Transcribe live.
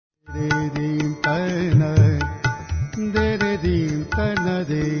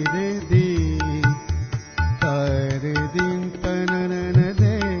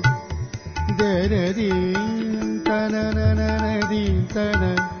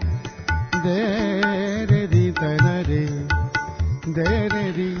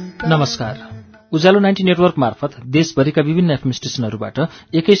नमस्कार। उज्यालो 90 नेटवर्क मार्फत देशभरिका विभिन्न एफएम स्टेशनहरूबाट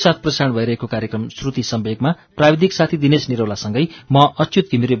एकैसाथ प्रसारण भइरहेको कार्यक्रम श्रुति सम्वेकमा प्राविधिक साथी दिनेश निरौलासँगै म अच्युत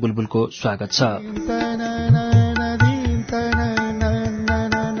घिमिरे बुलबुलको स्वागत छ।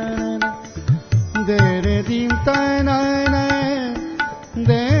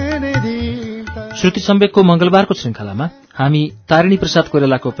 श्रुति सम्वेकको मंगलबारको श्रृंखलामा हामी तारिणी प्रसाद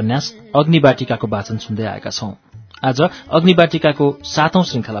कोइरालाको उपन्यास अग्निबाटिकाको वाचन सुन्दै आएका छौं। आज अग्निबाटिकाको 7औं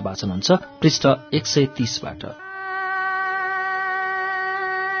श्रृंखला वाचन हुन्छ पृष्ठ 130 बाट।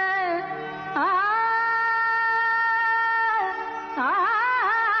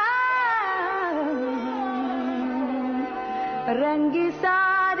 रंगी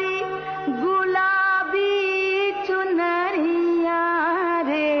सारी गुलाबी चुनरिया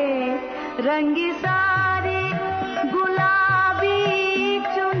रे, रंगी सारी गुलाबी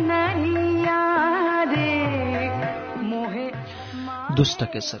चुनरिया रे, मोहे दुष्ट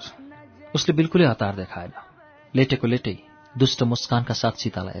केशर। उसले बिल्कुलै हतार देखाएन। लेटेको लेटै दुष्ट मुस्कानका साथ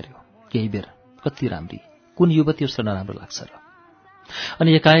सीतालाई हेर्यो। केही बेर कति राम्री, कुन युवती उसलाई नराम्रो लाग्छ र।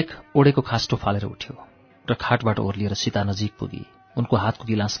 अनि एकाएक ओडेको खास्टो फालेर उठ्यो र खाटबाट ओर्लिएर सीता नजिक पुगी उनको हातको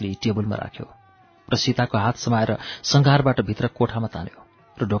गिलास लिई टेबलमा राख्यो र सीताको हात समाएर संघारबाट भित्र कोठामा तान्यो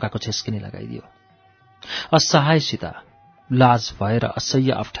र ढोकाको छेस्किनी लगाइदियो। असहाय सीता लाज भएर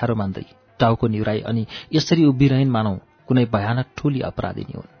असह्य अप्ठ्यारो मान्दै टाउको निहुराई अनि यसरी उभिरहन् मानौ कुनै भयानक ठूली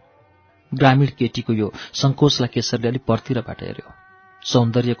अपराधिनी हुन्। ग्रामीण केटीको यो संकोचलाई केशरले अलि परतिरबाट हेर्यो।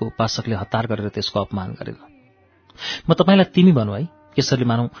 सौन्दर्यको उपासकले हतार गरेर त्यसको अपमान गरेन। म तपाईलाई तिमी भनौँ है, केशरले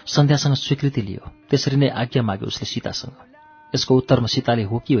मानौ सन्ध्यासँग स्वीकृति लियो। त्यसरी नै आज्ञा माग्यो उसले सीतासँग। यसको उत्तरमा सीताले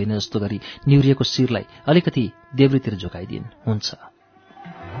हो कि होइन जस्तो गरी निहुरिएको शिरलाई अलिकति देब्रेतिर झुकाइदिन्। हुन्छ।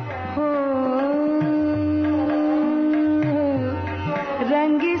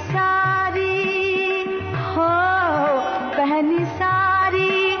 रंगी सारी हो पहनी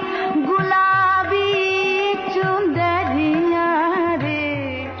सारी गुलाबी चुनरिया रे।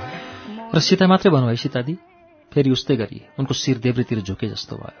 र सीता मात्रै भनौँ है सीतादी। फेरि उस्तै गरी उनको शिर देब्रेतिर झुके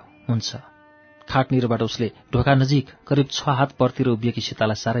जस्तो भयो। हुन्छ। खाटनिरबाट उसले ढोका नजिक करिब 6 हात परतिर उभिएकी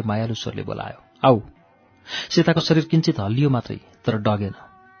सीतालाई साह्रै मायालु स्वरले बोलायो। आऊ। सीताको शरीर किञ्चित हल्लियो मात्रै, तर डगेन।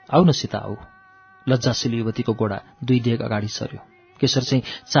 आऊ न सीता आऊ। लज्जाशील युवतीको गोडा 2 डेग अगाडि सर्यो। केशर चाहिँ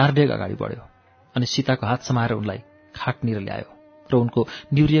 4 डेग अगाडि बढ्यो अनि सीताको हात समाएर उनलाई खाटनिर ल्यायो र उनको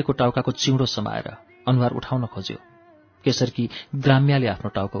निहुरिएको टाउकाको चिउँडो समाएर अनुहार उठाउन खोज्यो। केशरकी ग्राम्याले आफ्नो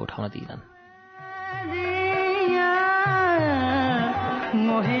टाउको उठाउन दिइनन्।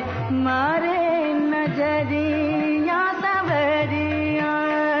 मोहे मारे नजरिया सवरिया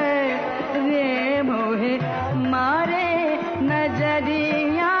रे, मोहे मारे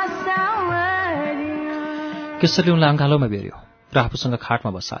नजरिया सवरिया। केशरले उनलाई अँगालोमा बेर्यो र आफूसँग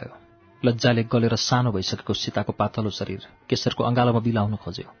खाटमा बसायो। लज्जाले गलेर सानो भइसकेको सीताको पातलो शरीर केशरको अँगालोमा बिलाउन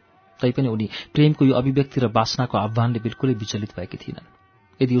खोज्यो। तैपनि उनी प्रेमको यो अभिव्यक्ति र वासनाको आह्वानले बिल्कुलै विचलित भएकी थिइनन्।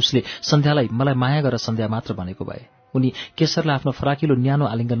 यदि उसले सन्ध्यालाई मलाई माया गर सन्ध्या मात्र भनेको भए उनी केशरलाई आफ्नो फराकिलो न्यानो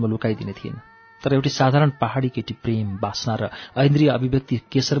आलिङ्गनमा लुकाइदिने थिइन्। तर एउटी साधारण पहाडी केटी प्रेम, वासना र ऐन्द्रिय अभिव्यक्ति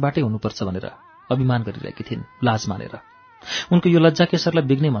केशरबाटै हुनुपर्छ भनेर अभिमान गरिरहेकी थिइन्, लाज मानेर। उनको यो लज्जा केशरलाई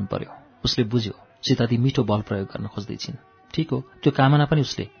बिग्नै मन पर्यो। उसले बुझ्यो सीतादी मिठो बल प्रयोग गर्न खोज्दैछिन्। ठिक हो, त्यो कामना पनि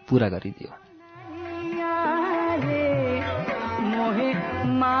उसले पूरा गरिदियो। मोहे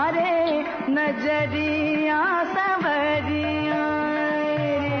मारे नजरिया सवरिया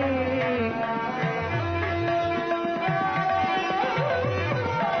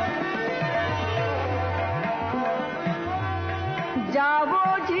जावो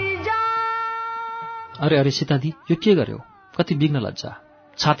झिजा। अरे अरे सीतादी, यो के गर्यो? कति बिग्न लज्जा।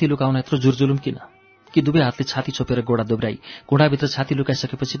 छाती लुकाउन यत्रो जुरजुलुम किन? कि दुवै हातले छाती छोपेर गोडा दोब्राई घुँडाभित्र छाती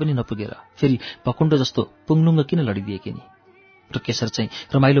लुकाइसकेपछि पनि नपुगेर फेरि भकुण्ड जस्तो पुङलुङ्ग किन लडिदिएकी नि? र केशर चाहिँ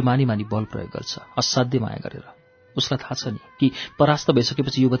रमाइलो मानी मानी बल प्रयोग गर्छ, असाध्य माया गरेर। उसलाई थाहा छ नि कि परास्त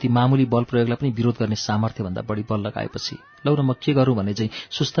भइसकेपछि युवती मामुली बल प्रयोगलाई पनि विरोध गर्ने सामर्थ्यभन्दा बढी बल लगाएपछि लौ न म के गरौँ भने चाहिँ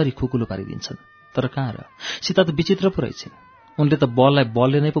सुस्तरी खुकुलो पारिदिन्छन्। तर कहाँ र, सीता त विचित्र पो रहेछन्। उनले त बललाई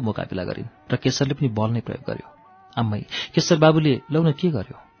बलले नै पो मुकाबिला गरिन् र केशरले पनि बल नै प्रयोग गर्यो। आम्मै, केशर बाबुले लौ न के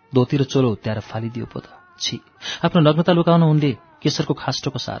गर्यो? धोती र चोलो हुत्याएर फालिदियो पो त। छि, आफ्नो नग्नता लुकाउन उनले केशरको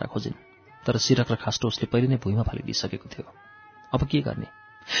खास्टोको सहारा खोजिन्। तर सिरक र खास्टो उसले पहिले नै भुइँमा फालिदिइसकेको थियो। अब के गर्ने?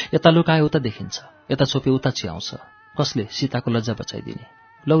 यता लुकाए उता देखिन्छ, यता छोपे उता चियाउँछ। कसले सीताको लज्जा बचाइदिने?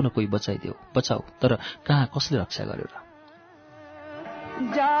 लौ न कोही बचाइदेऊ, बचाऊ, तर कहाँ, कसले रक्षा गर्यो र?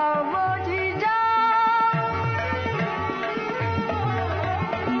 जाओ जी जाओ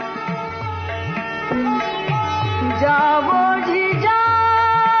जाओ जी जाओ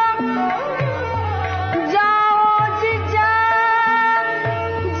जाओ जी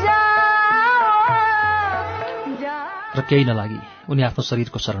जाओ र केही नलागी उनी आफ्नो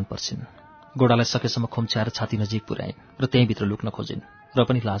शरीरको शरण पर्छिन्। गोडालाई सकेसम्म खुम्च्याएर छाती नजिक पुर्याइन् र त्यहीँभित्र लुक्न खोजिन्, र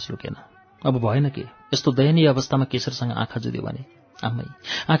पनि लाज लुकेन। अब भएन के, यस्तो दयनीय अवस्थामा केशरसँग आँखा जुध्यो भने? आम्मै,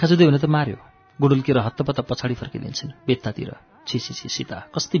 आँखा जुध्यो भने त मार्यो। गुडुल्केर हत्तपत्त पछाडि फर्किदिन्छन् बेत्तातिर। छिछि सीता,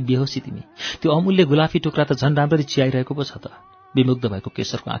 कस्ती बेहोसी तिमी! त्यो अमूल्य गुलाफी टुक्रा त झन् राम्ररी चियाइरहेको पो छ त। विमुग्ध भएको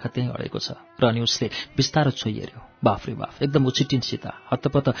केशरको आँखा त्यहीँ अडेको छ र अनि उसले बिस्तारो छोइ हेऱ्यो। बाफ रे बाफ, एकदम उछिटिन् सीता।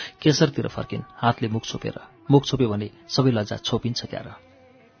 हत्तपत्त केशरतिर फर्किन्, हातले मुख छोपेर। मुख छोप्यो भने सबै लज्जा छोपिन्छ क्या र।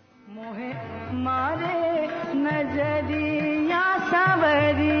 मोहे मारे नजरिया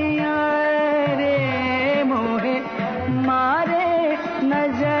सावरिया रे, मोहे मारे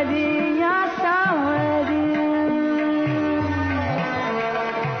नजरिया सावरिया।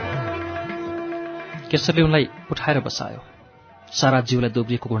 केशरले उनलाई उठाएर बसायो। सारा जीवलाई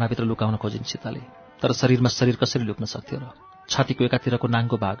दोब्रिएको घुँडाभित्र लुकाउन खोजिन् सीताले, तर शरीरमा शरीर कसरी लुक्न सक्थ्यो र? छातीको एकातिरको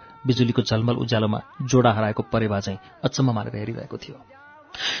नाङ्गो भाग बिजुलीको झलमल उज्यालोमा जोडा हराएको परेवा चाहिँ अचम्म मारेर हेरिरहेको थियो।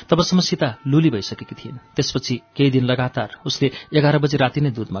 तबसम्म सीता लुली भइसकेकी थिइन्। त्यसपछि केही दिन लगातार उसले 11 बजे राति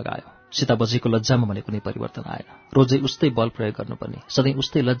नै दूध मगायो। सीता बजेको लज्जामा भने कुनै परिवर्तन आएन। रोजै उस्तै बल प्रयोग गर्नुपर्ने, सधैँ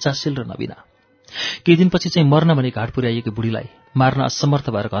उस्तै लज्जाशील र नबिना। केही दिनपछि चाहिँ मर्न भनी घाट पुर्याइएकी बुढीलाई मार्न असमर्थ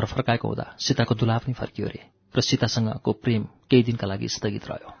भएर घर फर्काएको हुँदा सीताको दुलाप नै फर्कियो रे, र सीतासँगको प्रेम केही दिनका लागि स्थगित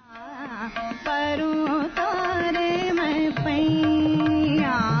रह्यो।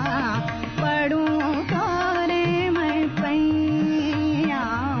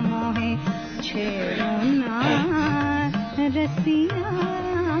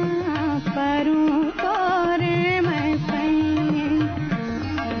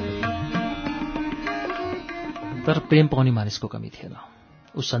 तर प्रेम पाउने मानिसको कमी थिएन।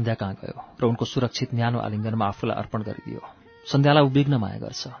 ऊ सन्ध्या कहाँ गयो र उनको सुरक्षित न्यानो आलिङ्गनमा आफूलाई अर्पण गरिदियो। सन्ध्यालाई ऊ बिग्न माया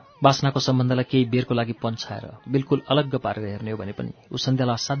गर्छ। वासनाको सम्बन्धलाई केही बेरको लागि पन्छाएर बिल्कुल अलग्ग पारेर हेर्ने हो भने पनि ऊ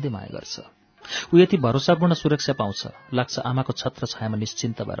सन्ध्यालाई असाध्य माया गर्छ। ऊ यति भरोसापूर्ण सुरक्षा पाउँछ, लाग्छ आमाको छत्र छायामा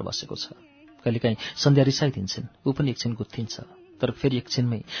निश्चिन्त भएर बसेको छ। कहिलेकाहीँ सन्ध्या रिसाइदिन्छन्, ऊ पनि एकछिन गुत्थिन्छ, तर फेरि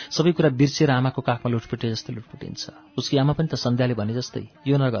एकछिनमै सबै कुरा बिर्सिएर आमाको काखमा लुटपुटे जस्तै लुटपुटिन्छ। उसकी आमा पनि त सन्ध्याले भने जस्तै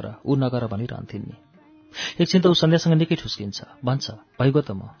यो नगर ऊ नगर भनिरहन्थिन् नि। एकछिन त ऊ सन्ध्यासँग निकै ठुस्किन्छ, भन्छ भइगयो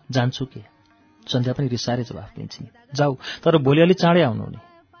त म जान्छु के। सन्ध्या पनि रिसाएर जवाफ दिन्छन्, जाऊ, तर भोलि अलि चाँडै आउनु नि।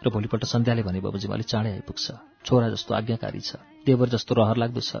 र भोलिपल्ट सन्ध्याले भने बबुजीमा अलि चाँडै आइपुग्छ। छोरा जस्तो आज्ञाकारी छ, देवर जस्तो रहर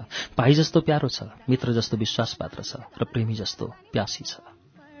लाग्दो छ, भाइ जस्तो प्यारो छ, मित्र जस्तो विश्वासपात्र छ, र प्रेमी जस्तो प्यासी छ।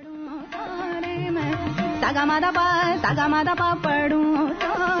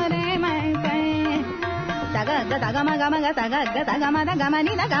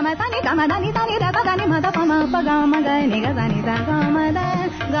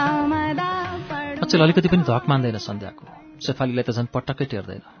 अचेल अलिकति पनि धक मान्दैन सन्ध्याको। शेफालीलाई त झन् पटक्कै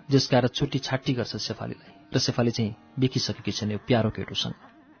टेर्दैन। जिस्काएर छुट्टी छाट्टी गर्छ शेफालीलाई, र शेफाली चाहिँ बिकिसकेकी छन् यो प्यारो केटुसँग।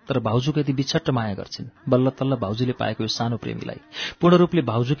 तर भाउजूको यति बिछट्ट माया गर्छिन्। बल्ल तल्ल भाउजूले पाएको यो सानो प्रेमीलाई पूर्ण रूपले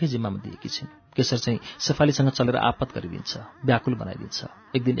भाउजूकै जिम्मामा दिएकी छिन्। केशर चाहिँ शेफालीसँग चलेर आपत गरिदिन्छ, व्याकुल बनाइदिन्छ।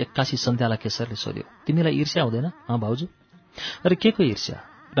 एक दिन एक्कासी सन्ध्यालाई केशरले सोध्यो, तिमीलाई ईर्ष्या हुँदैन हँ भाउजू? अरे के को ईर्ष्या?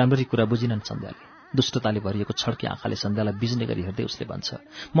 राम्ररी कुरा बुझिनन् सन्ध्याले। दुष्टताले भरिएको छड्के आँखाले सन्ध्यालाई बिज्ने गरी हेर्दै उसले भन्छ,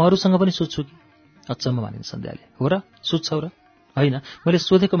 म अरूसँग पनि सुत्छु कि? अचम्म मानिन् सन्ध्याले। हो र, सुत्छौ र? होइन, मैले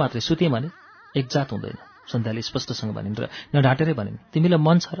सोधेको मात्रै, सुतेँ भने? एक जात हुँदैन, सन्ध्याले स्पष्टसँग भनिन् र नढाँटेरै भनिन्, तिमीलाई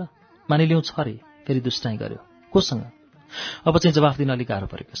मन छ र? मानिलिउँ छ रे। फेरि दुष्टाइ गर्यो। कोसँग? अब चाहिँ जवाफ दिन अलिक गाह्रो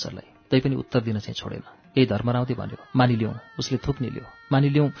पऱ्यो केशरलाई। तैपनि उत्तर दिन चाहिँ छोडेन। केही धर्मराउँदै भन्यो, मानिलिउँ। उसले थुक निल्यो,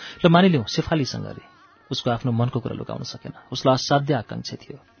 मानिलिउँ ल मानिलिउँ शेफालीसँग रे। उसको आफ्नो मनको कुरा लुकाउन सकेन। उसलाई असाध्य आकाङ्क्षा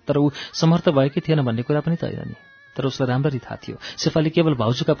थियो, तर ऊ समर्थ भएकै थिएन भन्ने कुरा पनि त होइन नि। तर उसलाई राम्ररी थाहा थियो शेफाली केवल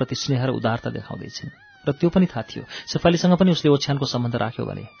भाउजूका प्रति स्नेह र उदारता देखाउँदैछिन्, र त्यो पनि थाहा थियो शेफालीसँग पनि उसले ओछ्यानको सम्बन्ध राख्यो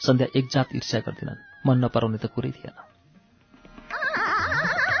भने सन्ध्या एकजात ईर्ष्या गर्दिनन्। मन नपराउने त कुरै थिएन।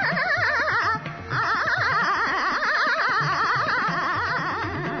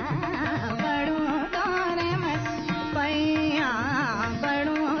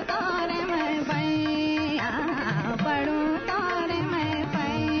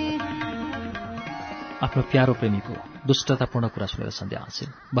 आफ्नो प्यारो प्रेमीको दुष्टतापूर्ण कुरा सुनेर सन्ध्या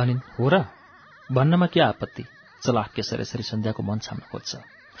हाँसिन्। भनिन्, हो र, भन्नमा के आपत्ति? चलाख केशर यसरी सन्ध्याको मन छाम्न खोज्छ।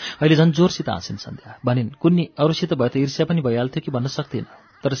 अहिले झन् जोरसित हाँसिन् सन्ध्या। भनिन्, कुन्नी अरूसित भए त ईर्ष्या पनि भइहाल्थ्यो कि भन्न सक्दिनँ,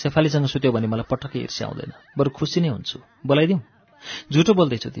 तर शेफालीसँग सुत्यो भने मलाई पटक्कै ईर्ष्या हुँदैन, बरु खुसी नै हुन्छु। बोलाइदिउँ? झुटो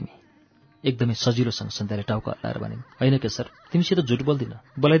बोल्दैछौ तिमी। एकदमै सजिलोसँग सन्ध्याले टाउको हल्लाएर भनिन्, होइन केशर, तिमीसित झुट बोल्दिन,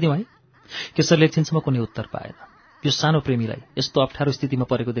 बोलाइदिउँ है? केशरले एकछिनसम्म कुनै उत्तर पाएन। यो सानो प्रेमीलाई यस्तो अप्ठ्यारो स्थितिमा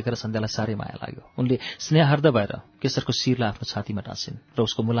परेको देखेर सन्ध्यालाई साह्रै माया लाग्यो। उनले स्नेहार्द भएर केशरको शिरलाई आफ्नो छातीमा टाँसिन् र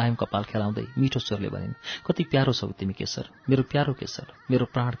उसको मुलायम कपाल खेलाउँदै मिठो स्वरले भनिन्, कति प्यारो छौ तिमी केशर, मेरो प्यारो केशर, मेरो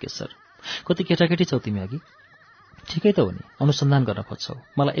प्राण केशर। कति केटाकेटी छौ तिमी अघि? ठिकै त हो नि, अनुसन्धान गर्न खोज्छौ।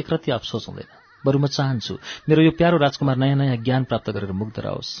 मलाई एकरत्ती अफसोस हुँदैन। बरु म चाहन्छु मेरो यो प्यारो राजकुमार नयाँ नयाँ ज्ञान प्राप्त गरेर मुग्ध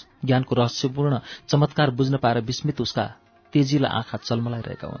रहोस्। ज्ञानको रहस्यपूर्ण चमत्कार बुझ्न पाएर विस्मित उसका तेजीला आँखा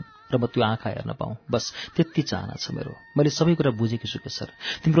चलमलाइरहेका हुन् र म त्यो आँखा हेर्न पाऊँ, बस त्यति चाहना छ मेरो। मैले सबै कुरा बुझेकी छु केशर।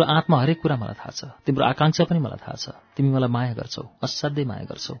 तिम्रो आत्मा हरेक कुरा मलाई थाहा छ, तिम्रो आकांक्षा पनि मलाई थाहा छ। तिमी मलाई माया गर्छौ, असाध्यै माया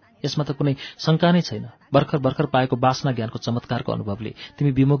गर्छौ। यसमा त कुनै शङ्का नै छैन। भर्खर पाएको वासना ज्ञानको चमत्कारको अनुभवले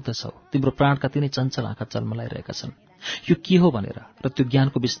तिमी विमुग्ध छौ। तिम्रो प्राणका तिनै चञ्चल आँखा चलमलाइरहेका छन्। यो के हो भनेर र त्यो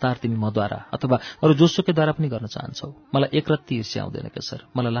ज्ञानको विस्तार तिमी मद्वारा अथवा अरू जोसुकैद्वारा पनि गर्न चाहन्छौ। मलाई एकरत्ती ईर्ष्या आउँदैन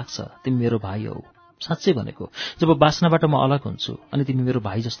केशर। मलाई लाग्छ तिमी मेरो भाइ हौ। साँच्चै भनेको, जब वासनाबाट म अलग हुन्छु अनि तिमी मेरो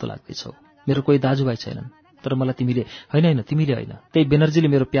भाइ जस्तो लाग्दैछौ। मेरो कोही दाजुभाइ छैनन्, तर मलाई तिमीले होइन तिमीले होइन, त्यही बेनर्जीले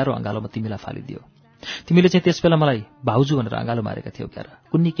मेरो प्यारो अँगालोमा तिमीलाई फालिदियो। तिमीले चाहिँ त्यसबेला मलाई भाउजू भनेर अँगालो मारेका थियौ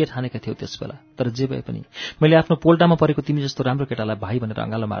क्यारा, कुन्नी के ठानेका थियौ त्यसबेला। तर जे भए पनि मैले आफ्नो पोल्टामा परेको तिमी जस्तो राम्रो केटालाई भाइ भनेर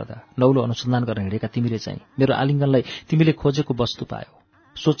अँगालो मार्दा नौलो अनुसन्धान गर्न हिँडेका तिमीले चाहिँ मेरो आलिङ्गनलाई तिमीले खोजेको वस्तु पायौ।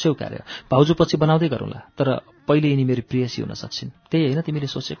 सोच्यौ क्यारे भाउजू पछि बनाउँदै गरौँला, तर पहिले यिनी मेरी प्रेयसी हुन सक्छिन्। त्यही होइन तिमीले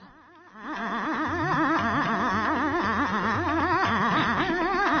सोचेको?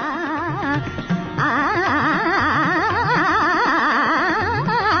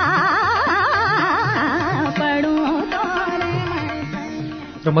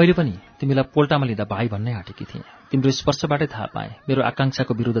 र मैले पनि तिमीलाई पोल्टामा लिँदा भाइ भन्नै आँटेकी थिएँ। तिम्रो स्पर्शबाटै थाहा पाएँ मेरो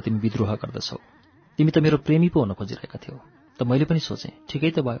आकांक्षाको विरुद्ध तिमी विद्रोह गर्दछौ। तिमी त मेरो प्रेमी पो हुन खोजिरहेका थियौ। त मैले पनि सोचेँ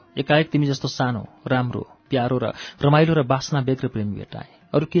ठिकै त भयो, एकाएक तिमी जस्तो सानो, राम्रो, प्यारो र रमाइलो र वासना बेग्र प्रेमी भेट्टाएँ।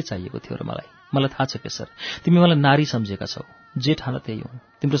 अरू के चाहिएको थियो र मलाई? मलाई थाहा छ केशर, तिमी मलाई नारी सम्झेका छौ। जे ठान त्यही हौ।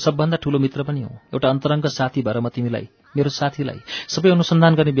 तिम्रो सबभन्दा ठूलो मित्र पनि हौ। एउटा अन्तरङ्ग साथी भएर म तिमीलाई, मेरो साथीलाई सबै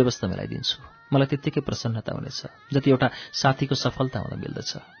अनुसन्धान गर्ने व्यवस्था मिलाइदिन्छु। मलाई त्यत्तिकै प्रसन्नता हुनेछ जति एउटा साथीको सफलता हुन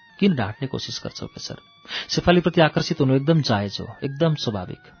मिल्दछ। किन ढाँट्ने कोसिस गर्छौ केशर? शेफालीप्रति आकर्षित हुनु एकदम जायज हो, एकदम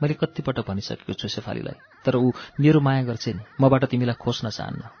स्वाभाविक। मैले कतिपटक भनिसकेको छु शेफालीलाई, तर ऊ मेरो माया गर्छे नि, मबाट तिमीलाई खोज्न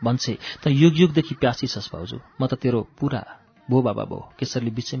चाहन्न। भन्छे त युगदेखि प्यासी छस् भाउजू, म त तेरो पुरा भो बाबा भो।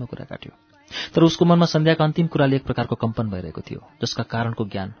 केशरले बिचैमा कुरा काट्यो। तर उसको मनमा सन्ध्याका अन्तिम कुराले एक प्रकारको कम्पन भइरहेको थियो, जसका कारणको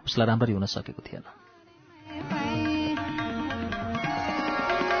ज्ञान उसलाई राम्ररी हुन सकेको थिएन।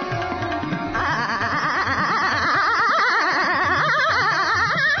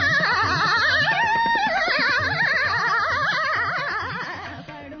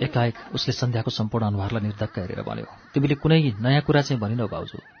 एकाएक उसले सन्ध्याको सम्पूर्ण अनुहारलाई निर्धक्क हेरेर भन्यो, तिमीले कुनै नयाँ कुरा चाहिँ भनिनौ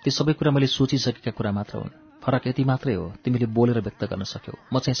भाउजू। ती सबै कुरा मैले सोचिसकेका कुरा मात्र हुन्। फरक यति मात्रै हो, तिमीले बोलेर व्यक्त गर्न सक्यौ,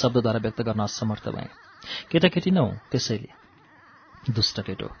 म चाहिँ शब्दद्वारा व्यक्त गर्न असमर्थ भएँ। केटाकेटी नौ त्यसैले। दुष्ट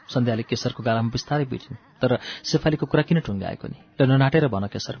केटो। सन्ध्याले केशरको गालामा बिस्तारै पिटिन्। तर शेफालीको कुरा किन टुङ्गाएको नि? र ननाटेर भन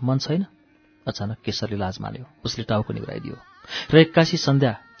केशर, मन छैन? अचानक केशरले लाज मान्यो। उसले टाउको निहुराइदियो र एक्कासी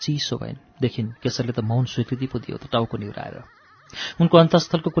सन्ध्या चिसो भइन्। देखिन् केशरले त मौन स्वीकृति पो दियो त टाउको निहुराएर। उनको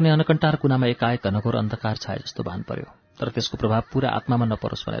अन्तस्थलको कुनै अनकन्टार कुनामा एकाएक घनघोर अन्धकार छाए जस्तो भान पर्यो। तर त्यसको प्रभाव पूरा आत्मामा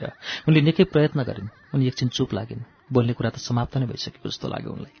नपरोस् भनेर उनले निकै प्रयत्न गरिन्। उनी एकछिन चुप लागिन्। बोल्ने कुरा त समाप्त नै भइसकेको जस्तो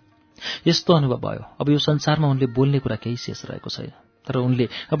लाग्यो उनलाई। यस्तो अनुभव भयो, अब यो संसारमा उनले बोल्ने कुरा केही शेष रहेको छैन। तर उनले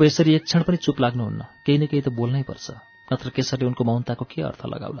अब यसरी एक क्षण पनि चुप लाग्नुहुन्न। केही न केही त बोल्नै पर्छ, नत्र केशरले उनको मौनताको के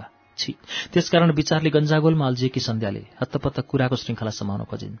अर्थ लगाउला। छि, त्यसकारण विचारले गन्जागोलमा अल्झिएकी सन्ध्याले हत्तपत्त कुराको श्रृङ्खला समाउन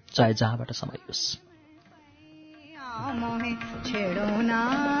खोजिन्, चाहे जहाँबाट समाइयोस्।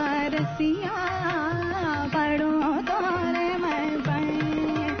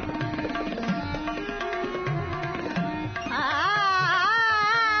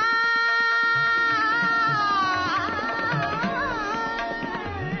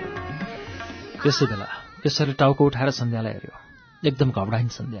 त्यसै बेला केशरले टाउको उठाएर सन्ध्यालाई हेऱ्यो। एकदम घबडाइन्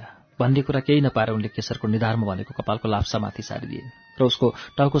सन्ध्या। भन्ने कुरा केही नपाएर उनले केशरको निधारमा भनेको कपालको लाप्सामाथि सारिदिइन् र उसको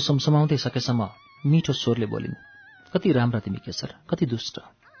टाउको समसमाउँदै सकेसम्म मिठो स्वरले बोलिन्, कति राम्रा तिमी केशर, कति दुष्ट।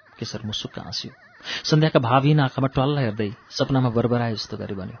 केशर मुसुक्क हाँस्यो। सन्ध्याका भावहीन आँखामा टल्ल हेर्दै सपनामा बरबराए जस्तो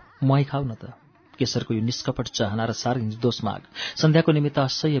गरी भन्यो, मुहाई खाऊ न त। केशरको यो निष्कपट चाहना र साह्रै निर्दोष माग सन्ध्याको निमित्त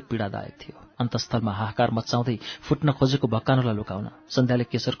असह्य पीडादायक थियो। अन्तस्थलमा हाहाकार मचाउँदै फुट्न खोजेको भक्कानोलाई लुकाउन सन्ध्याले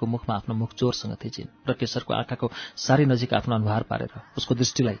केशरको मुखमा आफ्नो मुख जोरसँग थिचिन् र केशरको आँखाको साह्रै नजिक आफ्नो अनुहार पारेर उसको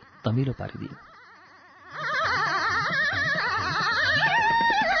दृष्टिलाई तमिलो पारिदिइन्।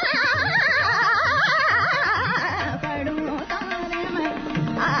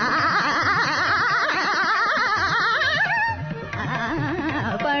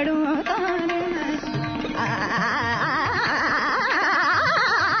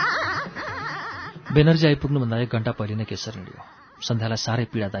 बेनर्जी आइपुग्नुभन्दा 1 घण्टा पहिले नै केशर हिँड्यो, सन्ध्यालाई साह्रै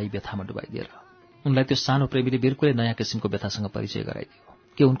पीडादायी व्यथामा डुबाइदिएर। उनलाई त्यो सानो प्रेमीले बिल्कुलै नयाँ किसिमको व्यथासँग परिचय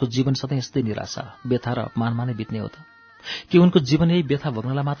गराइदियो। के उनको जीवन सधैँ यस्तै निराशा, व्यथा र अपमानमा नै बित्ने हो त? के उनको जीवन यही व्यथा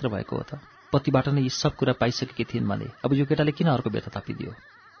भोग्नलाई मात्र भएको हो त? पतिबाट नै यी सब कुरा पाइसकेकी थिइन् भने अब यो केटाले किन अर्को व्यथा थपिदियो?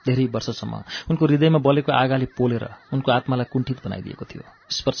 धेरै वर्षसम्म उनको हृदयमा बलेको आगाले पोलेर उनको आत्मालाई कुण्ठित बनाइदिएको थियो।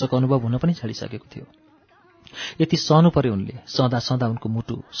 स्पर्शको अनुभव हुन पनि छाडिसकेको थियो। यति सहनु पर्यो उनले। सदा सदा उनको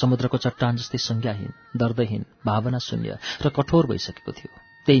मुटु समुद्रको चट्टान जस्तै संज्ञाहीन, दर्दहीन, भावना शून्य र कठोर भइसकेको थियो।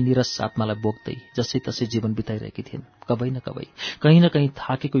 त्यही निरस आत्मालाई बोक्दै जसै तसै जीवन बिताइरहेकी थिइन्। कबै न कबै, कहीँ न कहीँ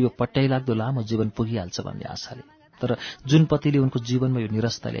थाकेको यो पट्याइलाग्दो लामो जीवन पुगिहाल्छ भन्ने आशाले। तर जुन पतिले उनको जीवनमा यो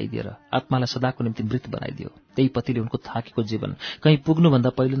निरसता ल्याइदिएर आत्मालाई सदाको निम्ति मृत बनाइदियो, त्यही पतिले उनको थाकेको जीवन कहीँ पुग्नुभन्दा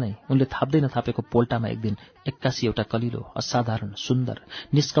पहिले नै उनले थाप्दै नथापेको पोल्टामा एक दिन एक्कासी एउटा कलिलो, असाधारण, सुन्दर,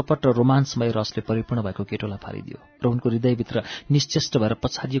 निष्कपट र रोमान्समय रसले परिपूर्ण भएको केटोलाई फालिदियो र उनको हृदयभित्र निश्चेष्ट भएर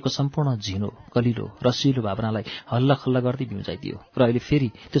पछाडिएको सम्पूर्ण झिनो, कलिलो, रसिलो भावनालाई हल्लखल्ल गर्दै बिउजाइदियो। र अहिले फेरि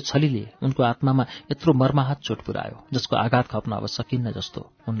त्यो छलीले उनको आत्मामा यत्रो मर्माहत चोट पुर्यायो जसको आघात खप्न अब सकिन्न जस्तो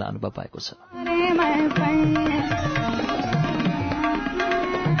उनलाई अनुभव भएको छ।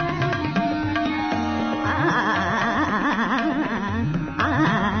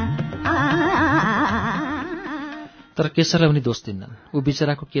 तर केशरलाई उनी दोष दिन्नन्। ऊ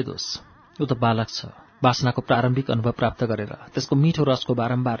बिचराको के दोष? ऊ त बालक छ। वासनाको प्रारम्भिक अनुभव प्राप्त गरेर त्यसको मिठो रसको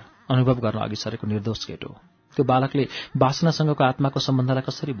बारम्बार अनुभव गर्न अघि सरेको निर्दोष केटो। त्यो बालकले वासनासँगको आत्माको सम्बन्धलाई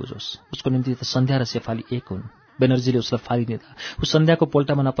कसरी बुझोस्? उसको निम्ति त सन्ध्या र शेफाली एक हुन्। बेनर्जीले उसलाई फालिदिँदा ऊ सन्ध्याको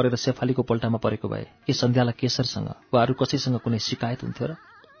पोल्टामा नपरेर शेफालीको पोल्टामा परेको भए के सन्ध्यालाई केशरसँग वा अरू कसैसँग कुनै शिकायत हुन्थ्यो र?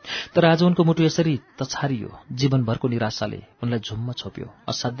 तर आज उनको मुटु यसरी तछारियो। जीवनभरको निराशाले उनलाई झुम्म छोप्यो।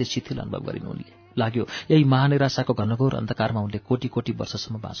 असाध्य शिथिल अनुभव गरिन् उनले। लाग्यो यही महानिराशाको घनघोर अन्धकारमा उनले कोटी कोटी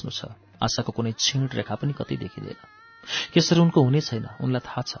वर्षसम्म बाँच्नु छ। आशाको कुनै क्षीण रेखा पनि कतै देखिँदैन। केशर उनको हुने छैन, उनलाई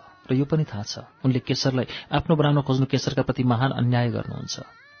थाहा छ। र यो पनि थाहा छ उनले केशरलाई आफ्नो बनाउन खोज्नु केशरका प्रति महान अन्याय गर्नुहुन्छ।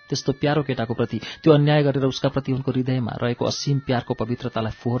 त्यस्तो प्यारो केटाको प्रति त्यो अन्याय गरेर उसका प्रति उनको हृदयमा रहेको असीम प्यारको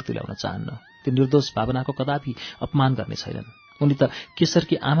पवित्रतालाई फोहोर तुल्याउन चाहन्न। त्यो निर्दोष भावनाको कदापि अपमान गर्ने छैनन्। उनी त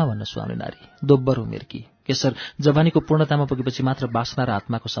केशरकी आमा भन्न सुहाउने नारी, दोब्बर उमेरकी। केशर जवानीको पूर्णतामा पुगेपछि मात्र वासना र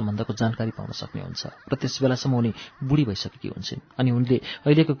आत्माको सम्बन्धको जानकारी पाउन सक्ने हुन्छ र त्यस बेलासम्म उनी बुढी भइसकेकी हुन्छन्। अनि उनले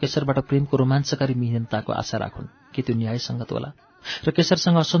अहिलेको केशरबाट प्रेमको रोमाञ्चकारी मिहिनताको आशा राखुन्। के त्यो न्यायसङ्गत होला? र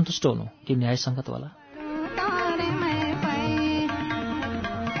केशरसँग असन्तुष्ट हुनु के न्यायसङ्गत होला?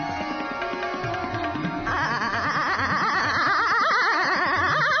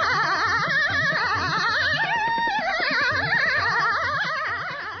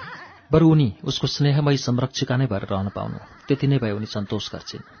 बरु उनी उसको स्नेहमयी संरक्षिका नै भएर रहन पाउनु, त्यति नै भए उनी सन्तोष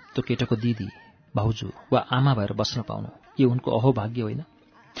गर्छिन्। त्यो केटोको दिदी, भाउजू वा आमा भएर बस्न पाउनु यो उनको अहोभाग्य होइन?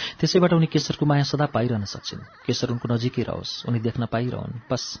 त्यसैबाट उनी केशरको माया सदा पाइरहन सक्छिन्। केशर उनको नजिकै रहोस्, उनी देख्न पाइरहन्।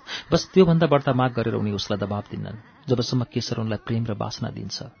 बस त्योभन्दा बढ्ता माग गरेर उनी उसलाई दबाब दिन्नन्। जबसम्म केशर उनलाई प्रेम र वासना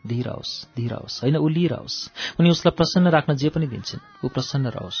दिन्छ, दिइरहोस्, होइन ऊ लिइरहोस्। उनी उसलाई प्रसन्न राख्न जे पनि दिन्छन्। ऊ प्रसन्न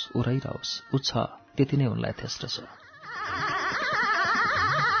रहोस्, ऊ रहिरहोस्, ऊ छ, त्यति नै उनलाई यथेष्ट छ।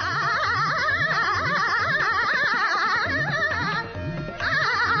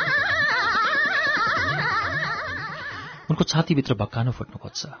 उनको छातीभित्र भक्कानो फुट्नु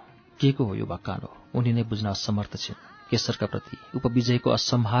खोज्छ। के को हो यो भक्कानो? उनी नै बुझ्न असमर्थ छिन्। केशरका प्रति उपविजयको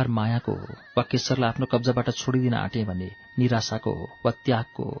असम्हार मायाको हो वा केशरलाई आफ्नो कब्जाबाट छोडिदिन आँटे भन्ने निराशाको हो वा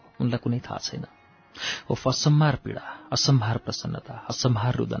त्यागको हो, उनलाई कुनै थाहा छैन। ओफ, असम्हार पीडा, असम्हार प्रसन्नता,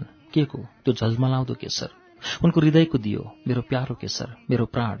 असम्हार रुदन। के को? त्यो झलमलाउँदो केशर, उनको हृदयको दियो, मेरो प्यारो केशर, मेरो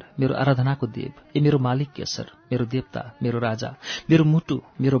प्राण, मेरो आराधनाको देव, ए मेरो मालिक केशर, मेरो देवता, मेरो राजा, मेरो मुटु,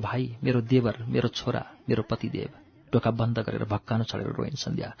 मेरो भाइ, मेरो देवर, मेरो छोरा, मेरो पतिदेव। ढोका बन्द गरेर भक्कानो छडेर रोइन्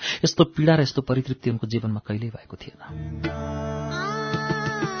सन्ध्या। यस्तो पीडा र यस्तो परितृप्ति उनको जीवनमा कहिल्यै भएको थिएन।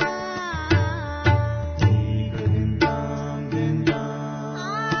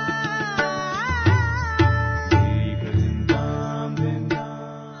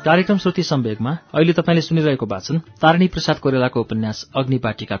 कार्यक्रम श्रुति सम्वेगमा अहिले तपाईले सुनिरहेको वाचन तारिणी प्रसाद कोइरालाको उपन्यास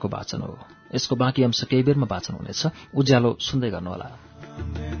अग्निबाटिकाको वाचन हो। यसको बाँकी अंश केही बेरमा वाचन हुनेछ। उज्यालो सुन्दै गर्नुहोला।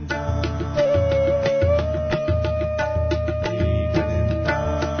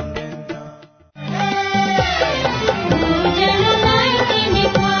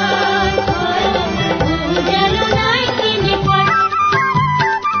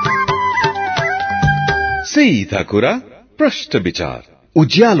 सीधा कुरा प्रश्न विचार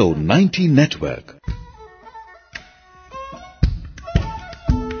उज्यालो 90 नेटवर्क।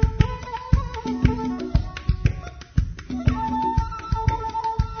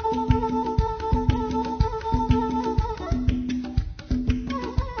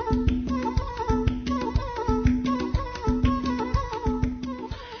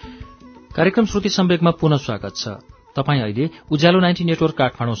 कार्यक्रम श्रुति सम्वेगमा पुनः स्वागत छ। तपाईँ अहिले उज्यालो 90 नेटवर्क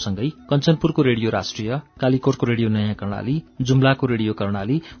काठमाडौँसँगै कञ्चनपुरको रेडियो राष्ट्रिय, कालीकोटको रेडियो नयाँ कर्णाली, जुम्लाको रेडियो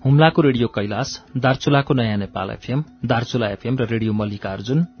कर्णाली, हुम्लाको रेडियो कैलाश, दार्चुलाको नयाँ नेपाल एफएम, दार्चुला एफएम र रेडियो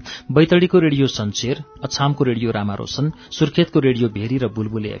मल्लिकार्जुन, बैतडीको radio सञ्चेर, अछामको radio Ramaroshan, सुर्खेतको radio very र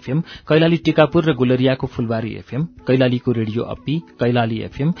बुलबुले एफएम, कैलाली टिकापुर र गुलरियाको फुलबारी एफएम, कैलालीको रेडियो अप्पी, कैलाली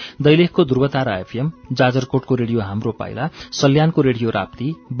एफएम, दैलेखको ध्रुवतारा एफएम, जाजरकोटको रेडियो हाम्रो पाइला, सल्यानको रेडियो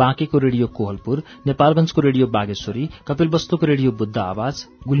राप्ती, बाँकेको radio Kohalpur, नेपालगंजको radio Bageshwari, कपिलवस्तुको radio Buddha आवाज,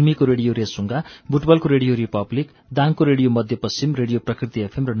 गुल्मीको रेडियो रेसुङ्गा, बुटबलको रेडियो रिपब्लिक, दाङको रेडियो मध्यपश्चिम, रेडियो प्रकृति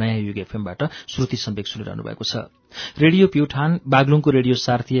एफएम र नयाँ युग एफएमबाट श्रुति सम्वेक सुनिरहनु भएको छ। रेडियो प्युठान, बागलुङको रेडियो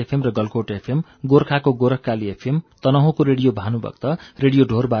सार्थी एफएम र गलकोट एफएम, गोर्खाको Gorkhakali FM, तनहुँको radio Bhanubhakta, radio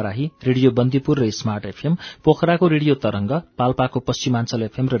ढोर बाराही, रेडियो बन्दीपुर र स्मार्ट एफएम, पोखराको रेडियो तरंग, पाल्पाको पश्चिमाञ्चल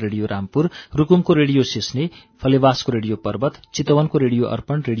एफएम र रेडियो रामपुर, रुकुमको रेडियो सिस्ने, फलेवासको रेडियो पर्वत, चितवनको रेडियो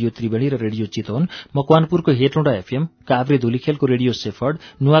अर्पण, रेडियो त्रिवेणी र radio Chitwan, मकवानपुरको Hetauda FM, Kavre धुलीखेलको radio shepherd,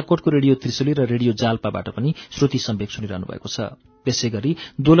 नुवाकोटको radio Trishuli र रेडियो जाल्पाबाट पनि श्रुति सम्वेक सुनिरहनु भएको छ। त्यसैगरी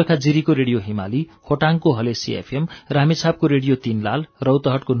दोलखा जिरीको रेडियो हिमाली, खोटाङको Halesi FM, रामेछापको radio Tinlal,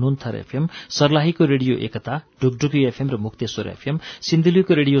 रौतहटको Nunthar FM, सर्लाहीको radio एकता, ढुकढुकी एफएम र मुक्तेश्वर एफएम,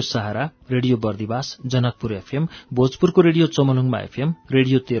 सिन्धुलीको रेडियो सहारा, radio Bardibas, Janakpur FM, भोजपुरको radio Chomolungma FM,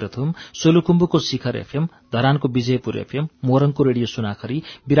 radio Terhathum, सोलुखुम्बुको शिखर एफएम, धरानको विजयपुर एफएम, मोरङको रेडियो सुनाखरी,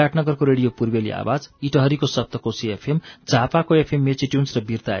 विराटनगरको रेडियो पूर्वेली आवाज, इटहरीको Saptakoshi FM, झापाको FM Mechi tunes र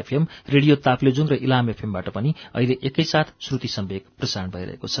बिर्ता एफएम, रेडियो ताप्लेजुङ र इलाम एफएमबाट पनि अहिले एकैसाथ श्रुति सम्वेक प्रसारण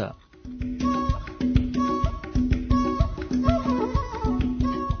भइरहेको छ।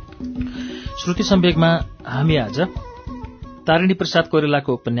 श्रुति सम्वेकमा हामी आज तारिणी प्रसाद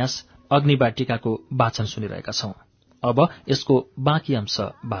कोइरालाको उपन्यास अग्निबाटिकाको वाचन सुनिरहेका छौं। अब यसको बाँकी अंश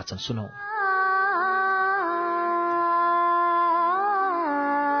वाचन सुनौं।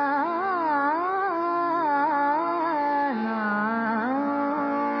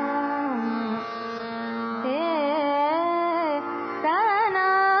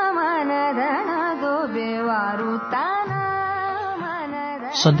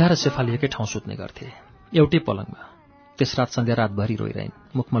 सन्ध्या र शेफाली एकै ठाउँ सुत्ने गर्थे, एउटै पलङमा। त्यस रात सन्ध्या रातभरि रोइरहन्,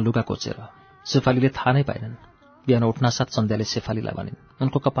 मुखमा लुगा कोचेर। शेफालीले थाहा नै पाएनन्। बिहान उठ्नासाथ सन्ध्याले शेफालीलाई भनिन्,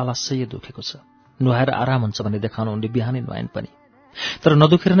 उनको कपाल असह्य दुखेको छ, नुहाएर आराम हुन्छ भन्ने देखाउन उनले बिहानै नुहाइन् पनि। तर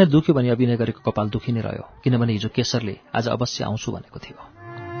नदुखेर नै दुख्यो भने अभिनय गरेको कपाल दुखी नै रह्यो, किनभने हिजो केशरले आज अवश्य आउँछु भनेको थियो।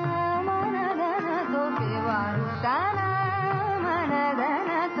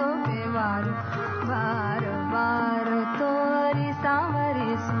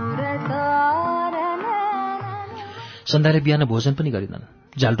 सन्ध्याले बिहान भोजन पनि गरिनन्।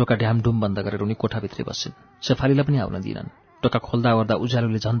 झ्यालटोका ढ्यामढुम बन्द गरेर उनी कोठाभित्रै बसिन्। शेफालीलाई पनि आउन दिइनन्। टोका खोल्दा ओर्दा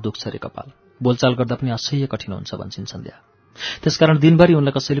उज्यालोले झन् दुख्छ रे कपाल। बोलचाल गर्दा पनि असह्य कठिन हुन्छ भन्छन् सन्ध्या। त्यसकारण दिनभरि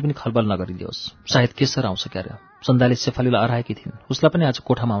उनलाई कसैले पनि खलबल नगरिदियोस्, सायद केशर आउँछ क्यारे। सन्ध्याले शेफालीलाई अराएकी थिइन्, उसलाई पनि आज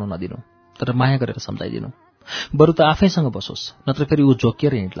कोठामा आउन नदिनु, तर माया गरेर सम्झाइदिनु। बरु त आफैसँग बसोस्, नत्र फेरि ऊ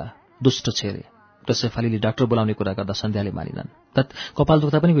झोकिएर हिँड्ला, दुष्ट छेरे। र शेफालीले डाक्टर बोलाउने कुरा गर्दा सन्ध्याले मानिनन्। तत् कपाल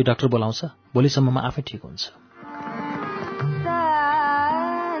दुख्दा पनि कोही डाक्टर बोलाउँछ, भोलिसम्ममा आफै ठिक हुन्छ।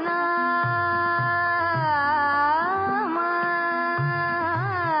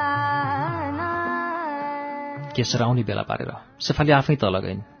 केशर आउने बेला पारेर शेफाली आफै तल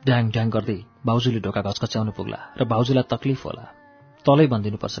गइन्। ड्याङ ड्याङ गर्दै भाउजूले ढोका घचकच्याउनु पुग्ला र भाउजूलाई तकलिफ होला। तलै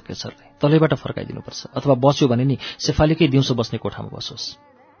भनिदिनुपर्छ केशरले, तलैबाट फर्काइदिनुपर्छ, अथवा बस्यो भने नि शेफालीकै दिउँसो बस्ने कोठामा बसोस्।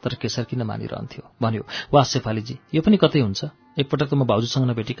 तर केशर किन मानिरहन्थ्यो? भन्यो, वाह शेफालीजी, यो पनि कतै हुन्छ। एकपटक त म भाउजूसँग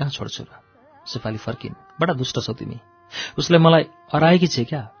नभेटी कहाँ छोड्छु र। शेफाली फर्किन्। बडा दुष्ट छौ तिमी। उसले मलाई अराएकी छे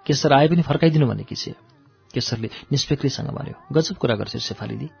क्या, केशर आए पनि फर्काइदिनु भनेकी छे। केशरले निष्पेक्रीसँग भन्यो, गजब कुरा गर्छ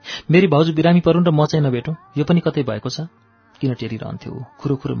शेफालीले, मेरी भाउजू बिरामी परुन् र म चाहिँ नभेटौँ, यो पनि कतै भएको छ। किन टेरिरहन्थ्यो?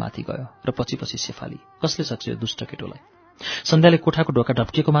 खुरुखुरु माथि गयो र पछि शेफाली। कसले सक्छ यो दुष्ट केटोलाई? सन्ध्याले कोठाको ढोका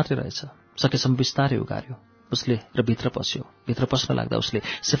ढप्किएको मात्रै रहेछ। सकेसम्म बिस्तारै उगार्यो उसले र भित्र पस्यो। भित्र पस्न लाग्दा उसले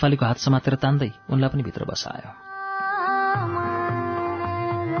शेफालीको हात समातेर तान्दै उनलाई पनि भित्र बसायो।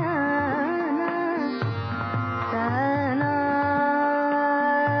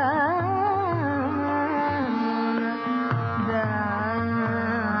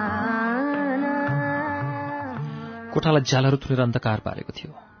 कोठालाई ज्यालहरू थुनेर अन्धकार पारेको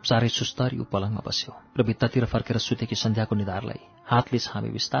थियो। साह्रै सुस्तरी ऊ पलङमा बस्यो र भित्तातिर फर्केर सुतेकी सन्ध्याको निधारलाई हातले छामे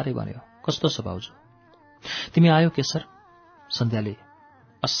बिस्तारै भन्यो, कस्तो छ भाउजू? तिमी आयो केशर? सन्ध्याले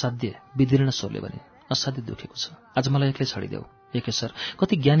असाध्य विदीर्ण स्वरले भने, असाध्य दुखेको छ, आज मलाई एक्लै छाडिदेऊ। हे केशर,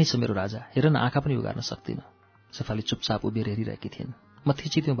 कति ज्ञानी छ मेरो राजा, हेर न, आँखा पनि उगार्न सक्दिन। शेफाली चुपचाप उभिएर हेरिरहेकी थिइन्। म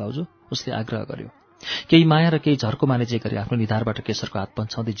थिचिदिउँ भाउजू? उसले आग्रह गर्यो। केही माया र केही झर्को माने जे गरी आफ्नो निधारबाट केशरको हात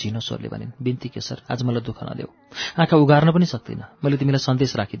पन्छाउँदै झिनो स्वरले भनिन्, बिन्ती केशर, आज मलाई दुःख नदेऊ। आँखा उगार्न पनि सक्दिनँ। मैले तिमीलाई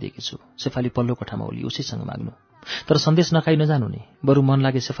सन्देश राखिदिएकी छु। शेफाली पल्लो कोठामा ओली उसैसँग माग्नु। तर सन्देश नखाई नजानु नि। बरु मन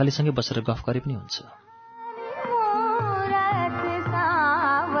लागे शेफालीसँगै बसेर गफ गरे पनि हुन्छ।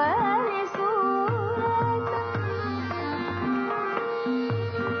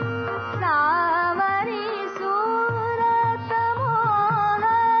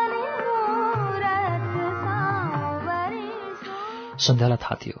 सन्ध्यालाई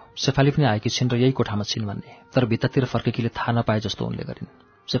थाहा थियो शेफाली पनि आएकी छिन् र यही कोठामा छिन् भन्ने, तर भित्तातिर फर्केकीले थाहा नपाए जस्तो उनले गरिन्।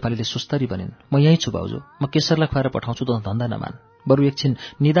 शेफालीले सुस्तरी भनिन्, म यहीँ छु भाउजू, म केशरलाई खुवाएर पठाउँछु त धन्दा नमान, बरु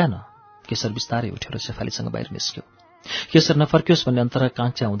एकछिन निदान। केशर बिस्तारै उठ्यो र शेफालीसँग बाहिर निस्क्यो। केशर नफर्कियोस् भन्ने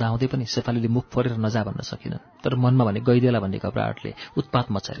अन्तराकांक्षा हुँदाहुँदै पनि शेफालीले मुख फोरेर नजा भन्न सकिनन्, तर मनमा भने गइदेला भन्ने घबराहटले उत्पात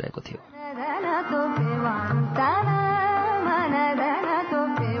मचाइरहेको थियो।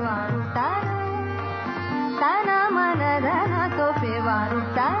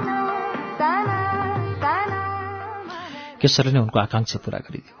 केशरले नै उनको आकांक्षा पूरा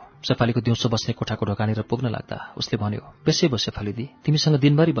गरिदियो। शेफालीको दिउँसो बस्ने कोठाको ढोकानेर पुग्न लाग्दा उसले भन्यो, बेसै भयो शेफाली दी, तिमीसँग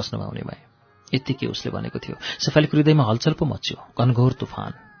दिनभरि बस्न पाउने भए। यत्तिकै उसले भनेको थियो। शेफालीको हृदयमा हलचल पो मच्यो, घनघोर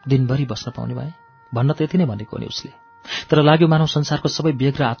तुफान। दिनभरि बस्न पाउने भए भन्न त यति नै भनेको नि उसले, तर लाग्यो मानव संसारको सबै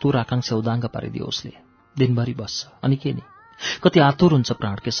बेग र आतुर आकांक्षा उदाङ्ग पारिदियो उसले। दिनभरि बस्छ अनि के नि, कति आतुर हुन्छ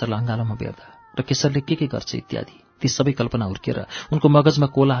प्राण केशरलाई अँगालोमा बेर्दा, र केशरले के गर्छ इत्यादि। ती सबै कल्पना हुर्किएर उनको मगजमा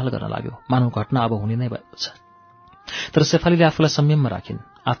कोलाहल गर्न लाग्यो, मानव घटना अब हुने नै भएको छ। तर शेफालीले आफूलाई संयममा राखिन्,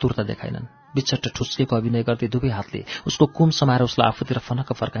 आतुरता देखाइनन्। बिछट्ट ठुस्केको अभिनय गर्दै दुवै हातले उसको कुम समाएर उसलाई आफूतिर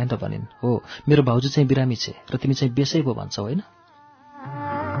फनक्क फर्काइन् र भनिन्, हो मेरो भाउजू चाहिँ बिरामी छे र तिमी चाहिँ बेसै भो भन्छौ होइन।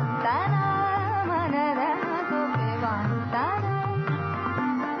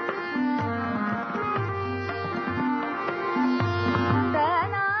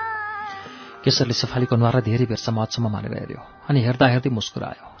 केशरले शेफालीको अनुहार धेरै बेरसम्म अचम्म मानेर हेऱ्यो, अनि हेर्दा हेर्दै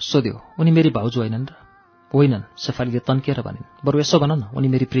मुस्कुरायो। सोध्यो, उनी मेरी भाउजू होइनन् र? होइनन्, शेफालीले तन्केर भनिन्, बरु यसो भन न, उनी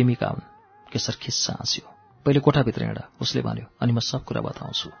मेरी प्रेमिका हुन्। केशर खिस्सा हाँस्यो। पहिले कोठाभित्र हिँड, उसले भन्यो, अनि म सब कुरा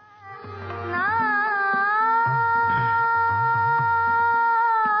बताउँछु।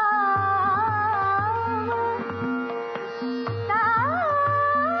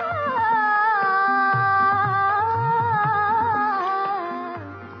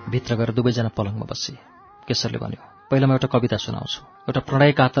 भित्र गएर दुवैजना पलङमा बसे। केशरले भन्यो, पहिला म एउटा कविता सुनाउँछु, एउटा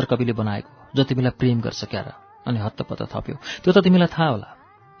प्रणयकातर कविले बनाएको, जो तिमीलाई प्रेम गर्छ क्यार। अनि हत्तपत्त थप्यो, त्यो त तिमीलाई थाहा होला।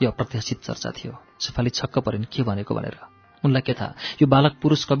 यो अप्रत्याशित चर्चा थियो। शेफाली छक्क परिन्, के भनेको भनेर। उनलाई के थाहा, यो बालक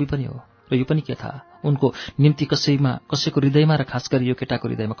पुरुष कवि पनि हो, र यो पनि के थाहा, उनको निम्ति कसैको हृदयमा र खास गरी यो केटाको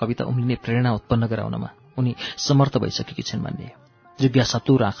हृदयमा कविता उम्लिने प्रेरणा उत्पन्न गराउनमा उनी समर्थ भइसकेकी छिन् भन्ने।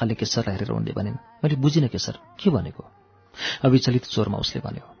 जिज्ञासातुर आँखाले केशरलाई हेरेर उनले भनिन्, मैले बुझिनँ केशर, के भनेको? अविचलित स्वरमा उसले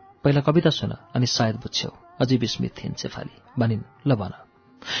भन्यो, पहिला कविता सुन, अनि सायद बुझ्छौ। अझै विस्मित थिइन् शेफाली। भनिन्, ल भन।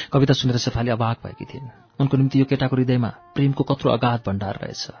 कविता सुनेर शेफाली अवाक भएकी थिइन्। उनको निम्ति यो केटाको हृदयमा प्रेमको कत्रो अगाध भण्डार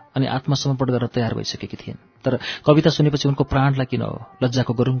रहेछ, अनि आत्मसमर्पण गर्न तयार भइसकेकी थिइन्। तर कविता सुनेपछि उनको प्राणलाई किन हो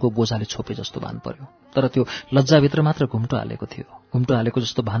लज्जाको गरुङको बोझाले छोपे जस्तो भान पर्यो। तर त्यो लज्जाभित्र मात्र घुम्टो हालेको थियो, घुम्टो हालेको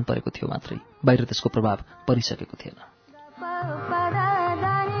जस्तो भान परेको थियो मात्रै, बाहिर त्यसको प्रभाव परिसकेको थिएन।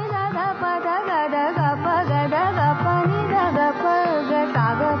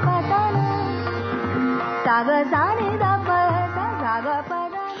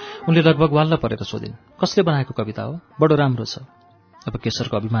 उनले लगभग वाल्न परेर सोधिन्, कसले बनाएको कविता हो? बडो राम्रो छ। अब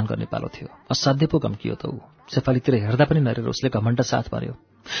केशरको अभिमान गर्ने पालो थियो। असाध्य पो गम्कियो त ऊ। शेफालीतिर हेर्दा पनि नहेरेर उसले घमण्ड साथ भन्यो,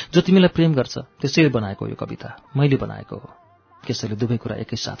 जो तिमीलाई प्रेम गर्छ त्यसैले बनाएको यो कविता, मैले बनाएको हो। केशरले दुवै कुरा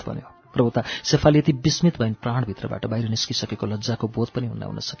एकैसाथ भन्यो, र उता शेफाली यति विस्मित भइन्, प्राणभित्रबाट बाहिर निस्किसकेको लज्जाको बोध पनि उनलाई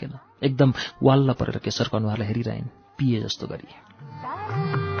हुन सकेन। एकदम वाल्न परेर केशरको अनुहारलाई हेरिरहन्, पिए जस्तो गरी।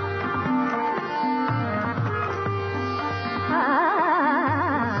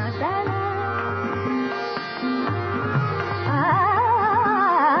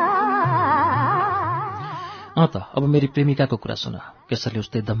 त अब मेरी प्रेमिकाको कुरा सुन, केशरले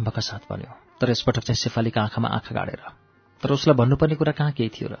उस्तै दम्भका साथ भन्यो, तर यसपटक चाहिँ शेफालीका आँखामा आँखा गाडेर। तर उसलाई भन्नुपर्ने कुरा कहाँ केही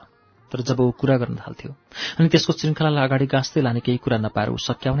थियो र? तर जब ऊ कुरा गर्न थाल्थ्यो, अनि त्यसको श्रृङ्खलालाई अगाडि गाँच्दै लाने केही कुरा नपाएर ऊ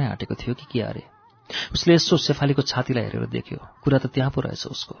सक्याउनै आँटेको थियो कि के अरे। उसले यसो शेफालीको छातीलाई हेरेर देख्यो, कुरा त त्यहाँ पो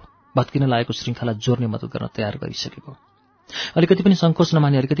रहेछ उसको, भत्किन लागेको श्रृङ्खला जोर्ने मद्दत गर्न तयार गरिसकेको। अलिकति पनि सङ्कोच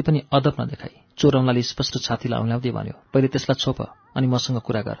नमानी, अलिकति पनि अदब नदेखाई चोरौँलाले स्पष्ट छातीलाई औँल्याउँदै भन्यो, पहिले त्यसलाई छोप अनि मसँग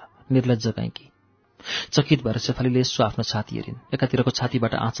कुरा गर, निर्लज्ज कैकी। चकित भएर शेफालीले यसो आफ्नो छाती हेरिन्। एकातिरको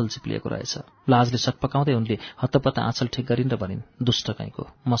छातीबाट आँचल चिप्लिएको रहेछ। लाजले सकपकाउँदै उनले हत्तपत्त आँचल ठिक गरिन् र भनिन्, दुष्ट कैको,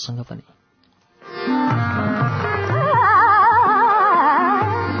 मसँग पनि।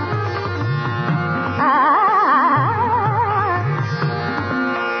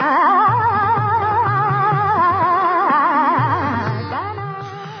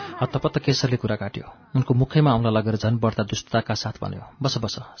 हत्तपत्त केशरले कुरा काट्यो। उनको मुखैमा औँला लगेर झन् बढ्ता दुष्टताका साथ भन्यो, बस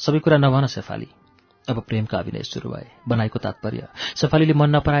बस, सबै कुरा नभन शेफाली। अब प्रेमका अभिनय सुरु भए। बनाइको तात्पर्य शेफालीले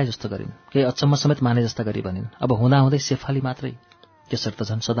मन नपराए जस्तो गरिन्, केही अचम्म समेत माने जस्ता गरी भनिन्, अब हुँदाहुँदै शेफाली मात्रै। केशर त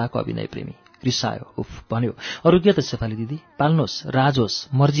झन् सदाको अभिनय प्रेमी। रिसायो, उफ भन्यो, अरू के त शेफाली दिदी, पाल्नुहोस्, राज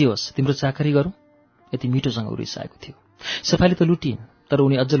होस्, मर्जी होस्, तिम्रो चाकरी गरौँ। यति मिठोसँग उ रिसाएको थियो। शेफाली त लुटिन्, तर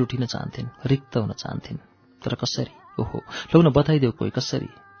उनी अझ लुटिन चाहन्थिन्, रिक्त हुन चाहन्थिन्। तर कसरी? ओहो, लौ न बताइदेऊ कोही, कसरी?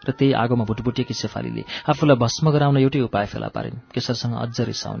 र त्यही आगोमा भुटभुटेकी शेफालीले आफूलाई भस्म गराउन एउटै उपाय फेला पारिन्, केशरसँग अझ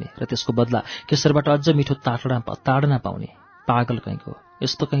रिसाउने र त्यसको बदला केशरबाट अझ मिठो ताडना पाउने। पागल कहीँको,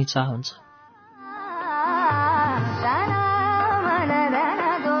 यस्तो कहीँ चाह हुन्छ?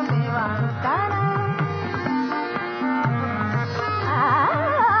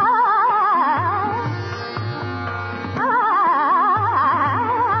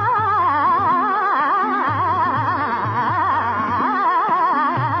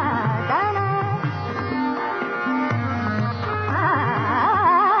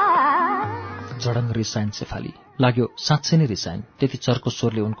 झडङ्ग रिसाइन् शेफाली। लाग्यो साँच्चै नै रिसाइन्। त्यति चर्को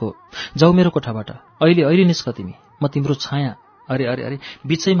स्वरले उनको, जाऊ मेरो कोठाबाट, अहिले निस्क तिमी, म तिम्रो छाया। अरे अरे अरे,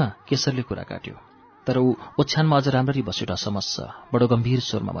 बिचैमा केशरले कुरा काट्यो। तर ऊ ओछ्यानमा अझ राम्ररी बस्यो ढसमस्स। बडो गम्भीर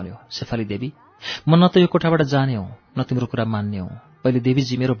स्वरमा भन्यो, शेफाली देवी, म न त यो कोठाबाट जाने हुँ, न तिम्रो कुरा मान्ने हुँ। पहिले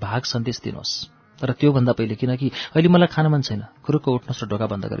देवीजी मेरो भाग सन्देश दिनुहोस्। तर त्योभन्दा पहिले, किनकि अहिले मलाई खान मन छैन, खुरुक्क उठ्नुहोस् र ढोका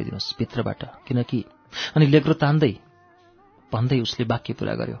बन्द गरिदिनुहोस् भित्रबाट, किनकि। अनि लेग्रो तान्दै भन्दै उसले वाक्य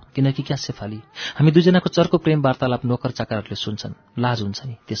पूरा गर्यो, किनकि क्या शेफाली, हामी दुईजनाको चर्को प्रेम वार्तालाप नोकर चाकरहरूले सुन्छन्, लाज हुन्छ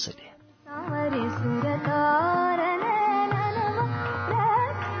नि त्यसैले।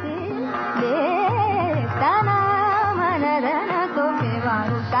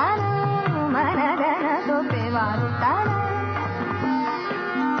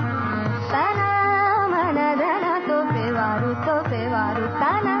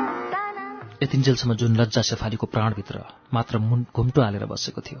 यतिन्जेलसम्म जुन लज्जा शेफालीको प्राणभित्र मात्र घुम्टो हालेर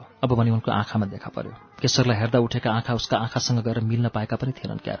बसेको थियो, अब भने उनको आँखामा देखा पर्यो। केशरलाई हेर्दा उठेका आँखा उसका आँखासँग गएर मिल्न पाएका पनि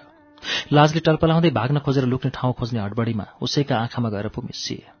थिएनन् क्यार। लाजले टल्पलाउँदै भाग्न खोजेर लुक्ने ठाउँ खोज्ने हडबडीमा उसैका आँखामा गएर पो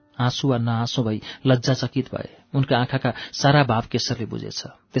मिसिए। आँसु वा नआँसु भई लज्जाचकित भए। उनका आँखाका सारा भाव केशरले बुझेछ।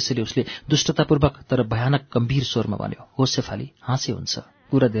 त्यसैले उसले दुष्टतापूर्वक तर भयानक गम्भीर स्वरमा भन्यो, हो शेफाली, हाँसे हुन्छ,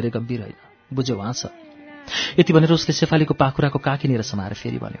 कुरा धेरै गम्भीर होइन, बुझ्यौ, हाँस। यति भनेर उसले शेफालीको पाखुराको काखीनिर समाएर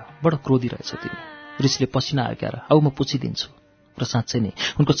फेरि भन्यो, बडो क्रोधी रहेछौ तिमी। रिसले पसिना आयो क्यार, आऊ म पुछिदिन्छु। र साँच्चै नै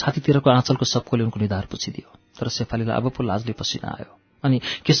उनको छातीतिरको आँचलको सबकोले उनको निधार पुछिदियो। तर शेफालीलाई अब पो लाजले पसिना आयो। अनि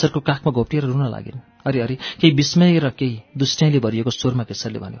केशरको काखमा घोप्टिएर रुन लागिन्। अरे अरे, केही विस्मय र केही दुष्ट्याइले भरिएको स्वरमा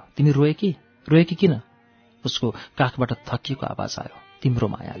केशरले भन्यो, तिमी रोएकी किन? उसको काखबाट थकिएको आवाज आयो, तिम्रो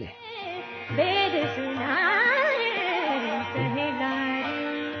मायाले।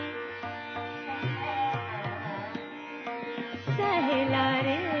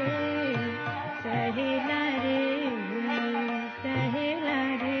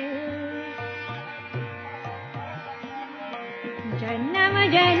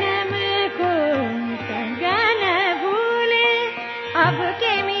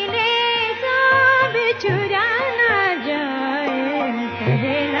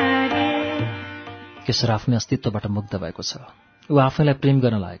 केशर आफ्नै अस्तित्वबाट मुग्ध भएको छ। ऊ आफैलाई प्रेम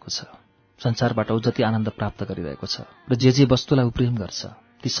गर्न लागेको छ। संसारबाट ऊ जति आनन्द प्राप्त गरिरहेको छ र जे वस्तुलाई ऊ प्रेम गर्छ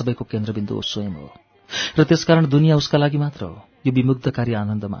ती सबैको केन्द्रबिन्दु ऊ स्वयं हो। र त्यसकारण दुनियाँ उसका लागि मात्र हो। यो विमुग्धकारी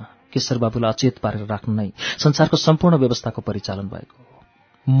आनन्दमा केशर बाबुलाई अचेत पारेर राख्न नै संसारको सम्पूर्ण व्यवस्थाको परिचालन भएको हो।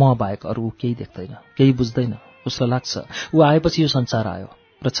 म बाहेक अरू ऊ केही देख्दैन, केही बुझ्दैन। उसलाई लाग्छ ऊ आएपछि यो संसार आयो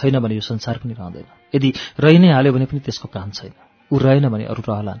र छैन भने यो संसार पनि रहँदैन। यदि रहि नै हाल्यो भने पनि त्यसको काम छैन। ऊ रहेन भने अरू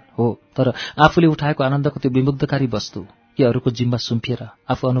रहलान्, हो, तर आफूले उठाएको आनन्दको त्यो विमुग्धकारी वस्तु के अरूको जिम्मा सुम्पिएर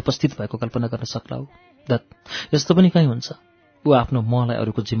आफू अनुपस्थित भएको कल्पना गर्न सक्ला हो? दत्त, यस्तो पनि कहीँ हुन्छ? ऊ आफ्नो मलाई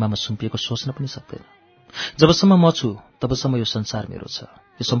अरूको जिम्मामा सुम्पिएको सोच्न पनि सक्दैन। जबसम्म म छु तबसम्म यो संसार मेरो छ।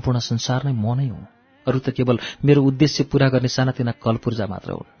 यो सम्पूर्ण संसार नै म नै हुँ। अरू त केवल मेरो उद्देश्य पूरा गर्ने सानातिना कलपुर्जा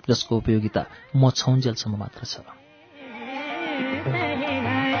मात्र हुन्, जसको उपयोगिता म छौन्जेलसम्म मात्र छ।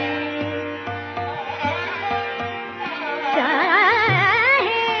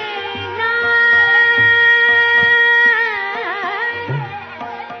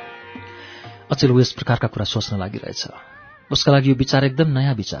 अचेल यस प्रकारका कुरा सोच्न लागिरहेछ। उसका लागि यो विचार एकदम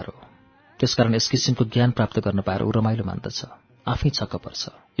नयाँ विचार हो। त्यसकारण यस किसिमको ज्ञान प्राप्त गर्न पाएर ऊ रमाइलो मान्दछ। आफै छक्क पर्छ,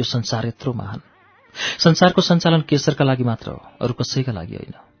 यो संसार यत्रो महान। संसारको सञ्चालन केशरका लागि मात्र हो, अरू कसैका लागि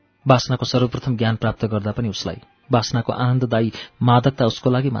होइन। वासनाको सर्वप्रथम ज्ञान प्राप्त गर्दा पनि उसलाई वासनाको आनन्ददायी मादकता उसको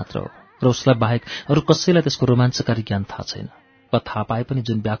लागि मात्र हो र उसलाई बाहेक अरू कसैलाई त्यसको रोमाञ्चकारी ज्ञान थाहा छैन। वा थाहा पाए पनि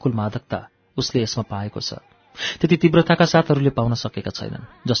जुन व्याकुल मादकता उसले यसमा पाएको छ त्यति तीव्रताका साथ अरूले पाउन सकेका छैनन्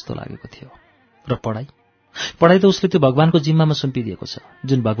जस्तो लागेको थियो। र पढाइ पढाइ त उसले त्यो भगवानको जिम्मामा सुम्पिदिएको छ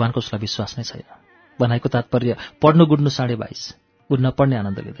जुन भगवानको उसलाई विश्वास नै छैन। भनाइको तात्पर्य पढ्नु गुड्नु 22.5, ऊ नपढ्ने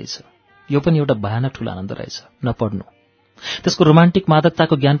आनन्द लिँदैछ। यो पनि एउटा भयानक ठूलो आनन्द रहेछ, नपढ्नु। त्यसको रोमान्टिक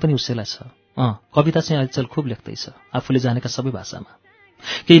मादकताको ज्ञान पनि उसैलाई छ। कविता चाहिँ अहिलेचल खुब लेख्दैछ, आफूले जानेका सबै भाषामा।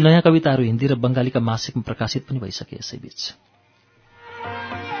 केही नयाँ कविताहरू हिन्दी र बङ्गालीका मासिकमा प्रकाशित पनि भइसके यसैबीच।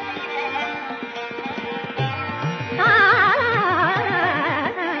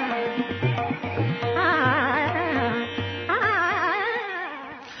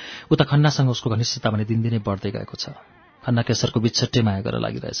 उता खन्नासँग उसको घनिष्ठता भने दिनदिनै बढ्दै गएको छ। खन्ना केशरको बिछट्टै माया गरेर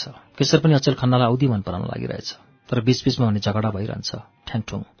लागिरहेछ। केशर पनि अचेल खन्नालाई औधी मन पराउन लागिरहेछ। तर बीचबीचमा भने झगडा भइरहन्छ,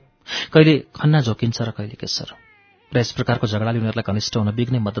 ठ्याङठुङ। कहिले खन्ना झोकिन्छ र कहिले केशर। र यस प्रकारको झगडाले उनीहरूलाई घनिष्ठ हुन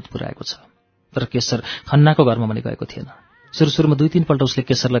बिग्नै मद्दत पुर्याएको छ। तर केशर खन्नाको घरमा पनि गएको थिएन। सुरुसुरुमा 2-3 पल्ट उसले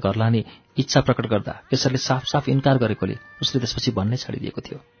केशरलाई घर लाने इच्छा प्रकट गर्दा केशरले साफ इन्कार गरेकोले उसले त्यसपछि भन्नै छाडिदिएको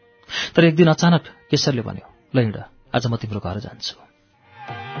थियो। तर एक दिन अचानक केशरले भन्यो, ल हिँड, आज म तिम्रो घर जान्छु।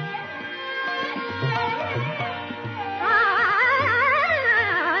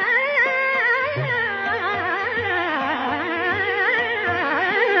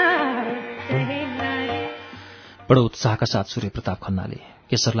 बडो उत्साहका साथ सूर्य प्रताप खन्नाले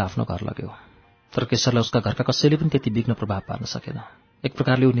केशरलाई आफ्नो घर लग्यो। तर केशरलाई उसका घरका कसैले पनि त्यति बिघ्न प्रभाव पार्न सकेन। एक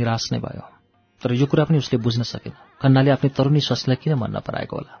प्रकारले ऊ निराश नै भयो। तर यो कुरा पनि उसले बुझ्न सकेन, खन्नाले आफ्नै तरुणी स्वास्नीलाई किन मन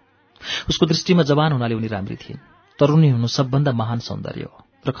नपराएको होला। उसको दृष्टिमा जवान हुनाले उनी राम्री थिइन्। तरुणी हुनु सबभन्दा महान सौन्दर्य हो।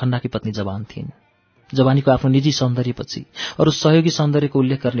 र खन्नाकी पत्नी जवान थिइन्। जवानीको आफ्नो निजी सौन्दर्यपछि अरू सहयोगी सौन्दर्यको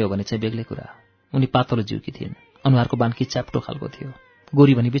उल्लेख गर्ने हो भने चाहिँ बेग्लै कुरा। उनी पातलो जिउकी थिइन्। अनुहारको बान्की च्याप्टो खालको थियो।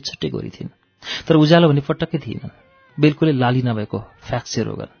 गोरी भनी बिछट्टै गोरी थिइन्। तर उज्यालो भने पटक्कै थिएनन्। बिल्कुलै लाली नभएको फ्याक्से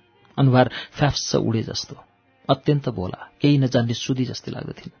रोगन। अनुहार फ्याफ्स उडे जस्तो। अत्यन्त भोला, केही नजान्ने सुधी जस्तै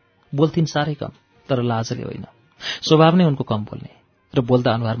लाग्दथिन्। बोल्थिन् साह्रै कम, तर लाजले होइन। स्वभाव नै उनको कम बोल्ने र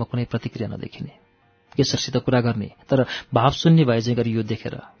बोल्दा अनुहारमा कुनै प्रतिक्रिया नदेखिने। केशरसित कुरा गर्ने तर भाव शून्य भए चाहिँ गरी यो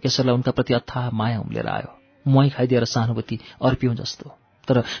देखेर केशरलाई उनका प्रति अथाह माया उम्लेर आयो। मुहाई खाइदिएर सहानुभूति अर्पियौं जस्तो।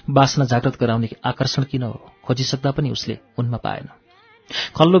 तर वासना जागृत गराउने आकर्षण किन हो खोजिसक्दा पनि उसले उनमा पाएन।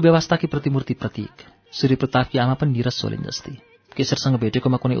 खल्लो व्यवस्थाकी प्रतिमूर्ति प्रतीक सूर्य प्रतापकी आमा पनि निरस सोलिन् जस्ती। केशरसँग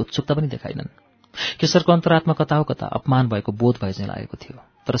भेटेकोमा कुनै उत्सुकता पनि देखाइनन्। केशरको अन्तरात्मा कता हो कता अपमान भएको बोध भए चाहिँ लागेको थियो।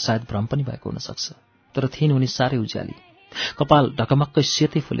 तर सायद भ्रम पनि भएको हुन सक्छ। तर थिइन् उनी साह्रै उज्याली। कपाल ढकमक्कै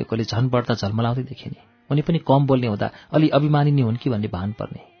सेतै फुलेकोले झन बढ्दा झलमलाउँदै देखिने। उनी पनि कम बोल्ने हुँदा अलि अभिमानिनी हुन् कि भन्ने भान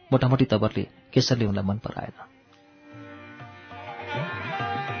पर्ने। मोटामोटी तवरले केशरले उनलाई मन पराएन।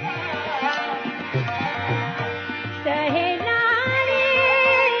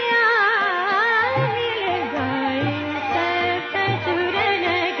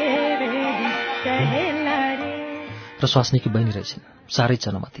 र स्वास्नीकी बहिनी रहेछन्, साह्रै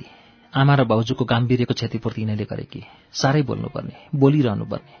चनमती। आमा र भाउजूको गाम्भीर्यको क्षतिपूर्ति यिनैले गरेकी। साह्रै बोल्नुपर्ने,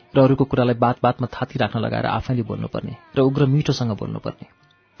 बोलिरहनुपर्ने र अरूको कुरालाई बात-बातमा थाती राख्न लगाएर आफैले बोल्नुपर्ने र उग्र मिठोसँग बोल्नुपर्ने।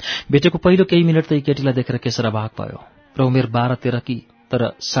 भेटेको पहिलो केही मिनट त यी केटीलाई देखेर केशर अभाग भयो। र उमेर 12-13 की,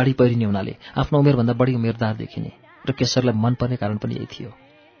 तर साडी पहिरिने हुनाले आफ्नो उमेरभन्दा बढी उमेरदार देखिने। र केशरलाई मनपर्ने कारण पनि यही थियो।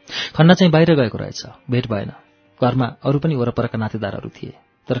 खन्ना चाहिँ बाहिर गएको रहेछ, भेट भएन। घरमा अरू पनि वरपरका नातेदारहरू थिए,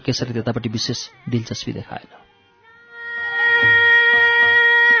 तर केशरले त्यतापट्टि विशेष दिलचस्पी देखाएन।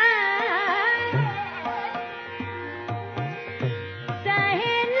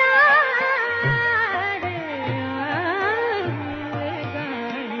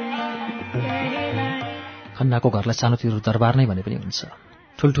 खन्नाको घरलाई सानोतिरो दरबार नै भने पनि हुन्छ।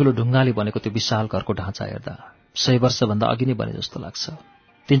 ठुल्ठुलो ढुङ्गाले बनेको त्यो विशाल घरको ढाँचा हेर्दा 100 वर्षभन्दा अघि नै बने जस्तो लाग्छ।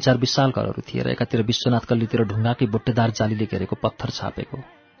 3-4 विशाल घरहरू थिए र एकातिर विश्वनाथ कल्लीतिर ढुङ्गाकै बुट्टेदार जालीले घेरेको पत्थर छापेको,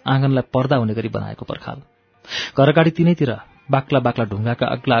 आँगनलाई पर्दा हुने गरी बनाएको पर्खाल। घर अगाडि तिनैतिर बाक्ला बाक्ला ढुङ्गाका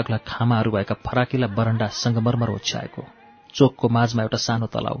अग्ला अग्ला खामाहरू भएका फराकिला बरण्डा सङ्गमरमर ओछ्याएको। चोकको माझमा एउटा सानो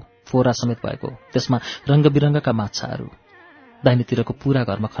तलाउ, फोरा समेत भएको, त्यसमा रङ्गबिरङ्गका माछाहरू। दाहिनेतिरको पूरा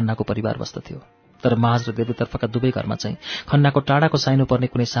घरमा खन्नाको परिवार बस्दथ्यो। तर माझ र देब्रेतर्फका दुवै घरमा चाहिँ खन्नाको टाढाको साइनो पर्ने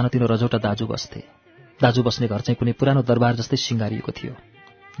कुनै सानोतिनो रजौटा दाजु बस्थे। दाजु बस्ने घर चाहिँ कुनै पुरानो दरबार जस्तै सिँगारिएको थियो।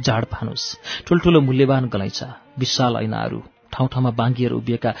 झाड फानुस, ठुल्ठुलो मूल्यवान गलैँचा, विशाल ऐनाहरू, ठाउँ ठाउँमा बाँगिएर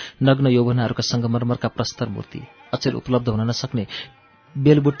उभिएका नग्न यौवनाहरूका सङ्गमरमरका प्रस्तर मूर्ति, अचेल उपलब्ध हुन नसक्ने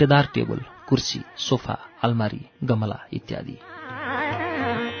बेलबुट्टेदार टेबल, कुर्सी, सोफा, अलमारी, गमला इत्यादि।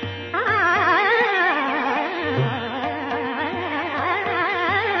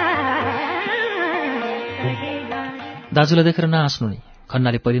 दाजुलाई देखेर नहाँस्नु नि,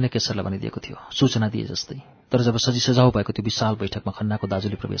 खन्नाले पहिले नै केशरलाई भनिदिएको थियो, सूचना दिए जस्तै। तर जब सजिसजाउ भएको त्यो विशाल बैठकमा खन्नाको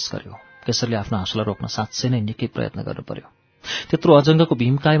दाजुले प्रवेश गर्यो, केशरले आफ्नो हाँसोलाई रोक्न साँच्चै नै निकै प्रयत्न गर्नु पर्यो। त्यत्रो अजङ्गको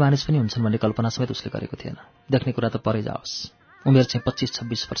भीमकाय मानिस पनि हुन्छन् भन्ने कल्पना समेत उसले गरेको थिएन। देख्ने कुरा त परै जाओस्, उमेर चाहिँ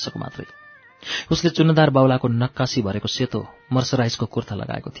 25-26 वर्षको मात्रै। उसले चुन्नदार बाउलाको नक्कासी भरेको सेतो मर्सराइजको कुर्ता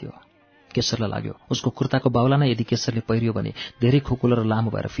लगाएको थियो। केशरलाई लाग्यो उसको कुर्ताको बाहुला नै यदि केशरले पहिरियो भने धेरै खोकुलो र लामो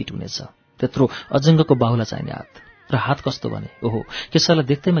भएर फिट हुनेछ। त्यत्रो अजङ्गको बाहुला चाहिने हात। र हात कस्तो भने, ओहो, केशरलाई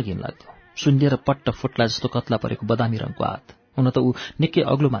देख्दैमा घिन लाग्दो। शून्य र पट्ट फुट्ला जस्तो कत्ला परेको बदामी रङको हात। हुन त ऊ निकै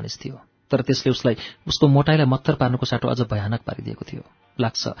अग्लो मानिस थियो, तर त्यसले उसलाई उसको मोटाइलाई मत्तर पार्नुको साटो अझ भयानक पारिदिएको थियो।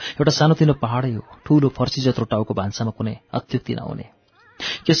 लाग्छ एउटा सानोतिनो पहाडै हो, ठूलो फर्सी जत्रो टाउको भान्सामा कुनै अत्युक्ति नहुने।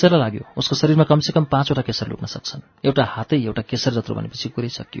 केशरलाई लाग्यो उसको शरीरमा कमसेकम 5 वटा केशर लुक्न सक्छन्। एउटा हातै एउटा केशर जत्रो भनेपछि कुरै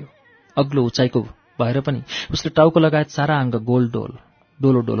सकियो। अग्लो उचाइको भएर पनि उसले टाउको लगायत सारा अङ्ग गोल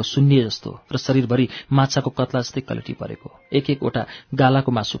डोलो डोलो शून्य जस्तो र शरीरभरि माछाको कत्ला जस्तै कलेटी परेको। एक वटा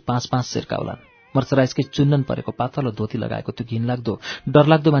गालाको मासु 5-5 सेर काउलान्। मर्चराइजकै चुन्नन परेको पातलो धोती लगाएको त्यो घिनलाग्दो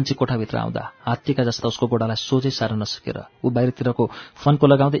डरलाग्दो मान्छे कोठाभित्र आउँदा हात्तीका जस्ता उसको गोडालाई सोझै सार्न नसकेर ऊ बाहिरतिरको फन्को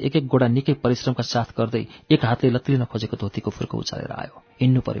लगाउँदै एक गोडा निकै परिश्रमका साथ गर्दै एक हातले लत्रिन खोजेको धोतीको फुर्को उचालेर आयो।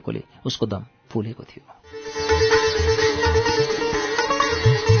 हिँड्नु परेकोले उसको दम फुलेको थियो।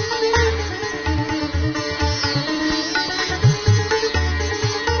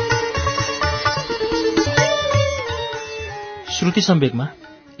 श्रुति सम्वेकमा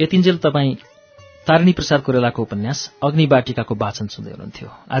यतिन्जेल तपाईँ तारिणी प्रसाद कोइरालाको उपन्यास अग्निबाटिकाको वाचन सुन्दै हुनुहुन्थ्यो।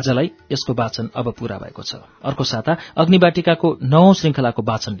 आजलाई यसको वाचन अब पूरा भएको छ। अर्को साता अग्निबाटिकाको 9औं श्रृङ्खलाको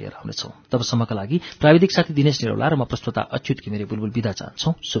वाचन लिएर आउनेछौँ। तबसम्मका लागि प्राविधिक साथी दिनेश निरौला र म प्रस्तोता अच्युत घिमिरे बुलबुल बिदा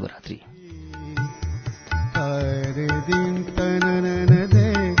चाहन्छौँ। शुभरात्रि।